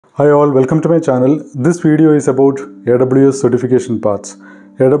Hi all, welcome to my channel. This video is about AWS certification paths.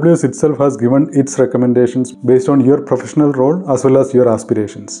 AWS itself has given its recommendations based on your professional role as well as your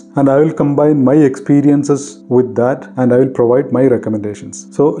aspirations. And I will combine my experiences with that and I will provide my recommendations.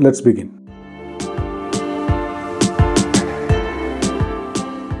 So let's begin.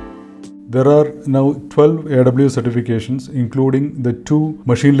 There are now 12 AWS certifications, including the 2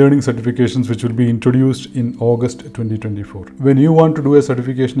 machine learning certifications which will be introduced in August 2024. When you want to do a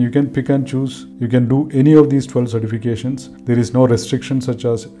certification, you can pick and choose. You can do any of these 12 certifications. There is no restriction such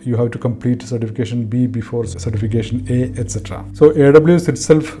as you have to complete certification B before certification A, etc. So AWS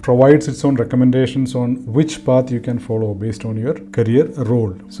itself provides its own recommendations on which path you can follow based on your career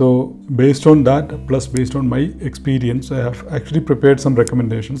role. So based on that, plus based on my experience, I have actually prepared some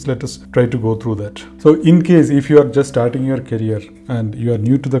recommendations. Let us try to go through that. So in case if you are just starting your career and you are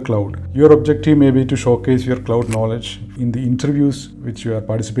new to the cloud, your objective may be to showcase your cloud knowledge in the interviews which you are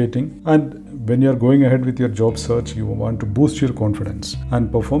participating, and when you are going ahead with your job search, you want to boost your confidence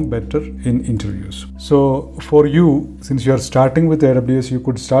and perform better in interviews. So for you, since you are starting with AWS, you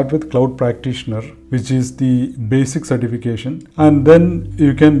could start with Cloud Practitioner, which is the basic certification, and then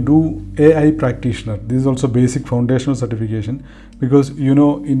you can do AI Practitioner. This is also basic foundational certification, because you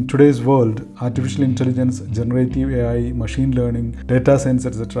know, in today's world, artificial intelligence, generative AI, machine learning, data science,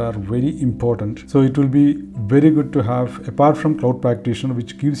 etc. are very important. So it will be very good to have, apart from Cloud Practitioner,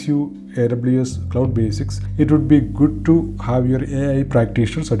 which gives you AWS Cloud Basics, it would be good to have your AI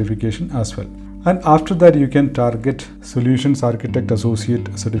Practitioner certification as well. And after that, you can target Solutions Architect Associate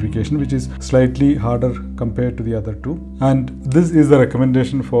certification, which is slightly harder compared to the other 2. And this is the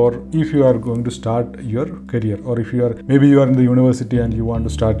recommendation for if you are going to start your career, or if you are in the university and you want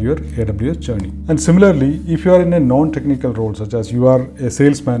to start your AWS journey. And similarly, if you are in a non-technical role, such as you are a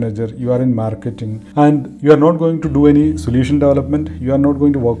sales manager, you are in marketing, and you are not going to do any solution development, you are not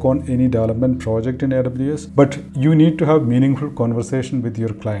going to work on any development project in AWS, but you need to have meaningful conversation with your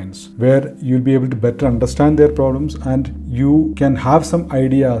clients, where you'll be able to better understand their problems and you can have some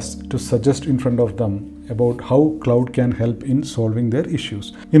ideas to suggest in front of them about how cloud can help in solving their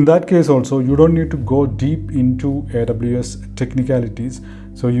issues. In that case also, you don't need to go deep into AWS technicalities.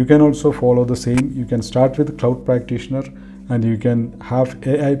 So you can also follow the same. You can start with Cloud Practitioner and you can have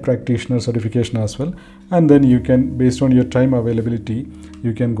AI Practitioner certification as well. And then you can, based on your time availability,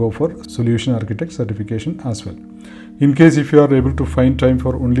 you can go for Solution Architect certification as well. In case if you are able to find time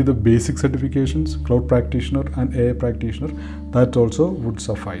for only the basic certifications, Cloud Practitioner and AI Practitioner, that also would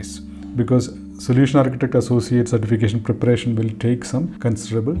suffice, because Solution Architect Associate certification preparation will take some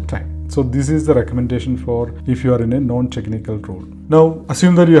considerable time. So this is the recommendation for if you are in a non-technical role. Now,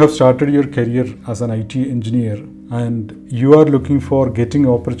 assume that you have started your career as an IT engineer and you are looking for getting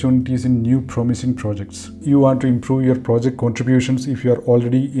opportunities in new promising projects. You want to improve your project contributions if you are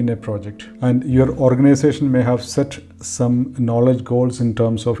already in a project, and your organization may have set some knowledge goals in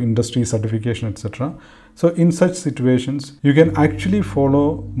terms of industry certification, etc. So in such situations, you can actually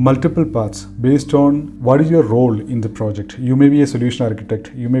follow multiple paths based on what is your role in the project. You may be a solution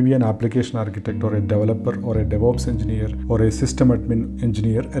architect, you may be an application architect, or a developer, or a DevOps engineer, or a SysAdmin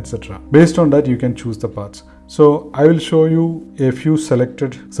engineer, etc. Based on that, you can choose the paths. So I will show you a few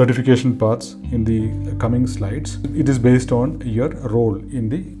selected certification paths in the coming slides. It is based on your role in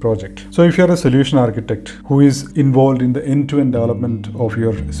the project. So if you are a solution architect who is involved in the end-to-end development of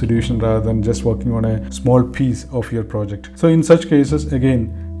your solution rather than just working on a small piece of your project. So in such cases,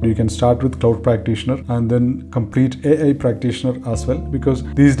 again, you can start with Cloud Practitioner and then complete AI Practitioner as well, because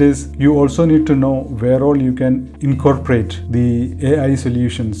these days you also need to know where all you can incorporate the AI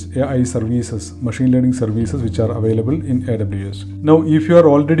solutions, AI services, machine learning services which are available in AWS. Now, if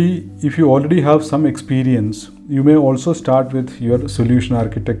you already have some experience, you may also start with your Solution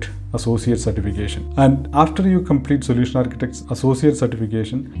Architect Associate certification. And after you complete Solution Architect Associate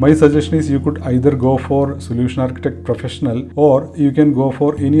certification, my suggestion is you could either go for Solution Architect Professional, or you can go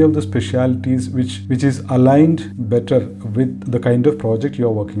for any of the specialties which is aligned better with the kind of project you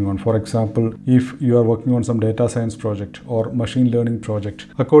are working on. For example, if you are working on some data science project or machine learning project,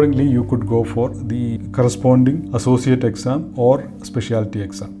 accordingly you could go for the corresponding associate exam or specialty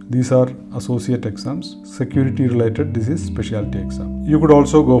exam. These are associate exams. Security related, this is specialty exam. You could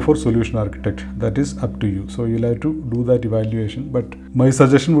also go for solution architect. That is up to you. So you'll have to do that evaluation. But my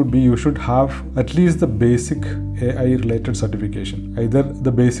suggestion would be you should have at least the basic AI related certification. Either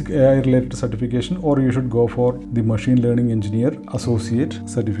the basic AI related certification, or you should go for the machine learning engineer associate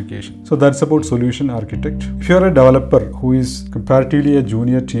certification. So that's about solution architect. If you're a developer who is comparatively a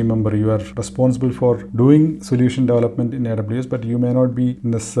junior team member, you are responsible for doing solution development in AWS, but you may not be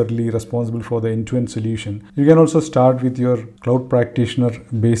necessarily responsible for the end-to-end solution. You can also start with your cloud practitioner Practitioner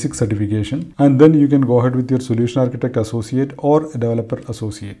Basic certification, and then you can go ahead with your Solution Architect Associate or Developer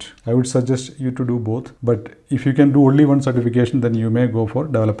Associate. I would suggest you to do both, but if you can do only one certification, then you may go for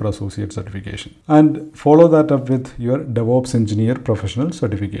Developer Associate certification, and follow that up with your DevOps Engineer Professional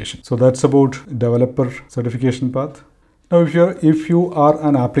certification. So that's about Developer Certification Path. Now, if you are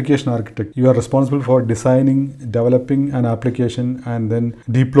an application architect, you are responsible for designing, developing an application, and then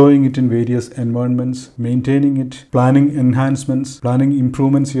deploying it in various environments, maintaining it, planning enhancements, planning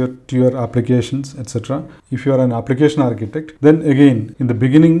improvements to your applications, etc. If you are an application architect, then again, in the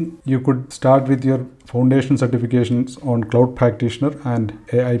beginning, you could start with your foundation certifications on Cloud Practitioner and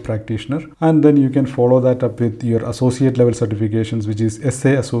AI Practitioner, and then you can follow that up with your associate level certifications, which is SA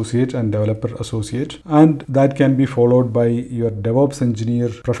Associate and Developer Associate, and that can be followed by your DevOps Engineer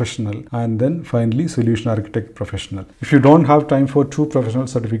Professional, and then finally Solution Architect Professional. If you don't have time for 2 professional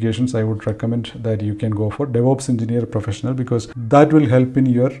certifications, I would recommend that you can go for DevOps Engineer Professional, because that will help in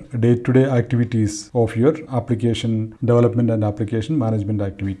your day-to-day activities of your application development and application management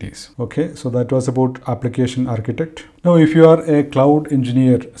activities. Okay, so that was about application architect. Now, if you are a cloud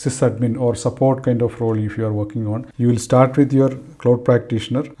engineer, SysAdmin or support kind of role, if you are working on, you will start with your Cloud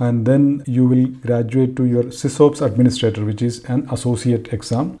Practitioner, and then you will graduate to your SysOps Administrator, which is an associate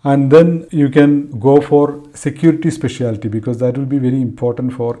exam, and then you can go for security specialty, because that will be very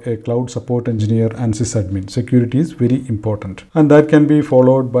important for a cloud support engineer and SysAdmin. Security is very important, and that can be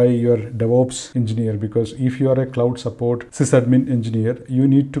followed by your DevOps engineer, because if you are a cloud support SysAdmin engineer, you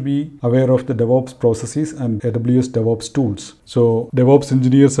need to be aware of the DevOps processes and AWS DevOps tools. So DevOps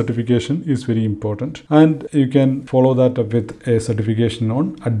engineer certification is very important, and you can follow that up with a certification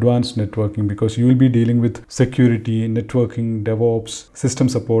on advanced networking, because you will be dealing with security, networking, DevOps, system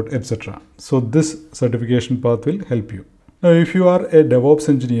support, etc. So this certification path will help you. Now, if you are a DevOps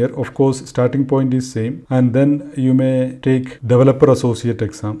engineer, of course, starting point is same, and then you may take Developer Associate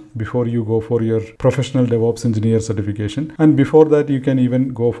exam before you go for your Professional DevOps Engineer certification, and before that you can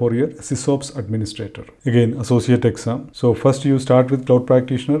even go for your SysOps Administrator, again Associate exam. So first you start with Cloud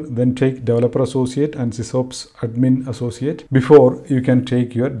Practitioner, then take Developer Associate and SysOps Admin Associate before you can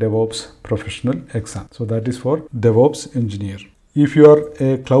take your DevOps Professional exam. So that is for DevOps Engineer. If you are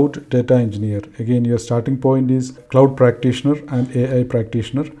a cloud data engineer, again your starting point is Cloud Practitioner and AI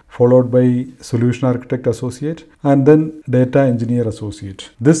Practitioner, followed by Solution Architect Associate, and then Data Engineer Associate.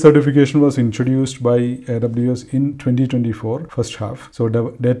 This certification was introduced by AWS in 2024 first half. So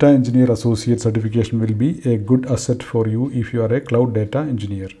Data Engineer Associate certification will be a good asset for you if you are a cloud data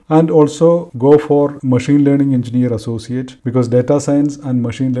engineer. And also go for Machine Learning Engineer Associate, because data science and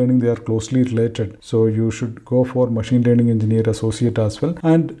machine learning, they are closely related. So you should go for Machine Learning Engineer Associate as well.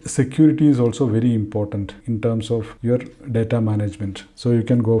 And security is also very important in terms of your data management. So you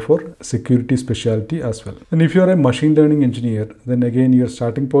can go for security specialty as well. And if you are a machine learning engineer, then again your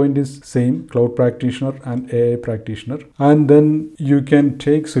starting point is same, Cloud Practitioner and AI Practitioner, and then you can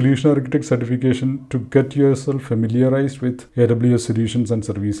take Solution Architect certification to get yourself familiarized with AWS solutions and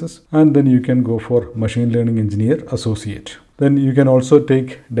services, and then you can go for Machine Learning Engineer Associate. Then you can also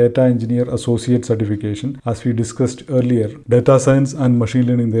take Data Engineer Associate certification. As we discussed earlier, data science and machine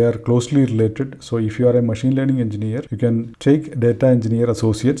learning, they are closely related. So if you are a machine learning engineer, you can take Data Engineer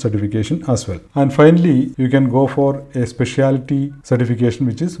Associate certification as well. And finally, you can go for a specialty certification,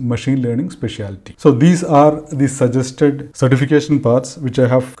 which is Machine Learning Specialty. So these are the suggested certification paths which I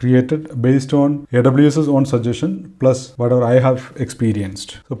have created based on AWS's own suggestion plus whatever I have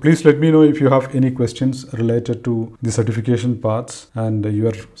experienced. So please let me know if you have any questions related to the certification paths and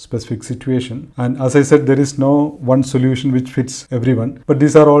your specific situation. And as I said, there is no one solution which fits everyone, but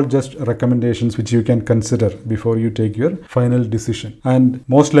these are all just recommendations which you can consider before you take your final decision. And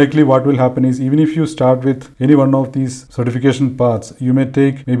most likely what will happen is, even if you start with any one of these certification paths, you may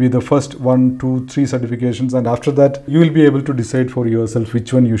take maybe the first 1, 2, 3 certifications, and after that you will be able to decide for yourself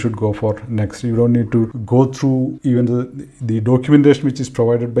which one you should go for next. You don't need to go through even the documentation which is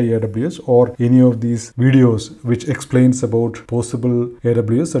provided by AWS or any of these videos which explains about possible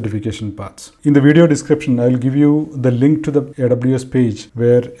AWS certification paths. In the video description, I will give you the link to the AWS page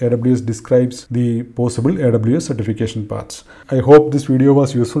where AWS describes the possible AWS certification paths. I hope this video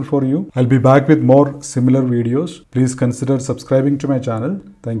was useful for you. I'll be back with more similar videos. Please consider subscribing to my channel.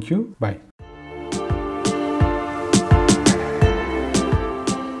 Thank you. Bye.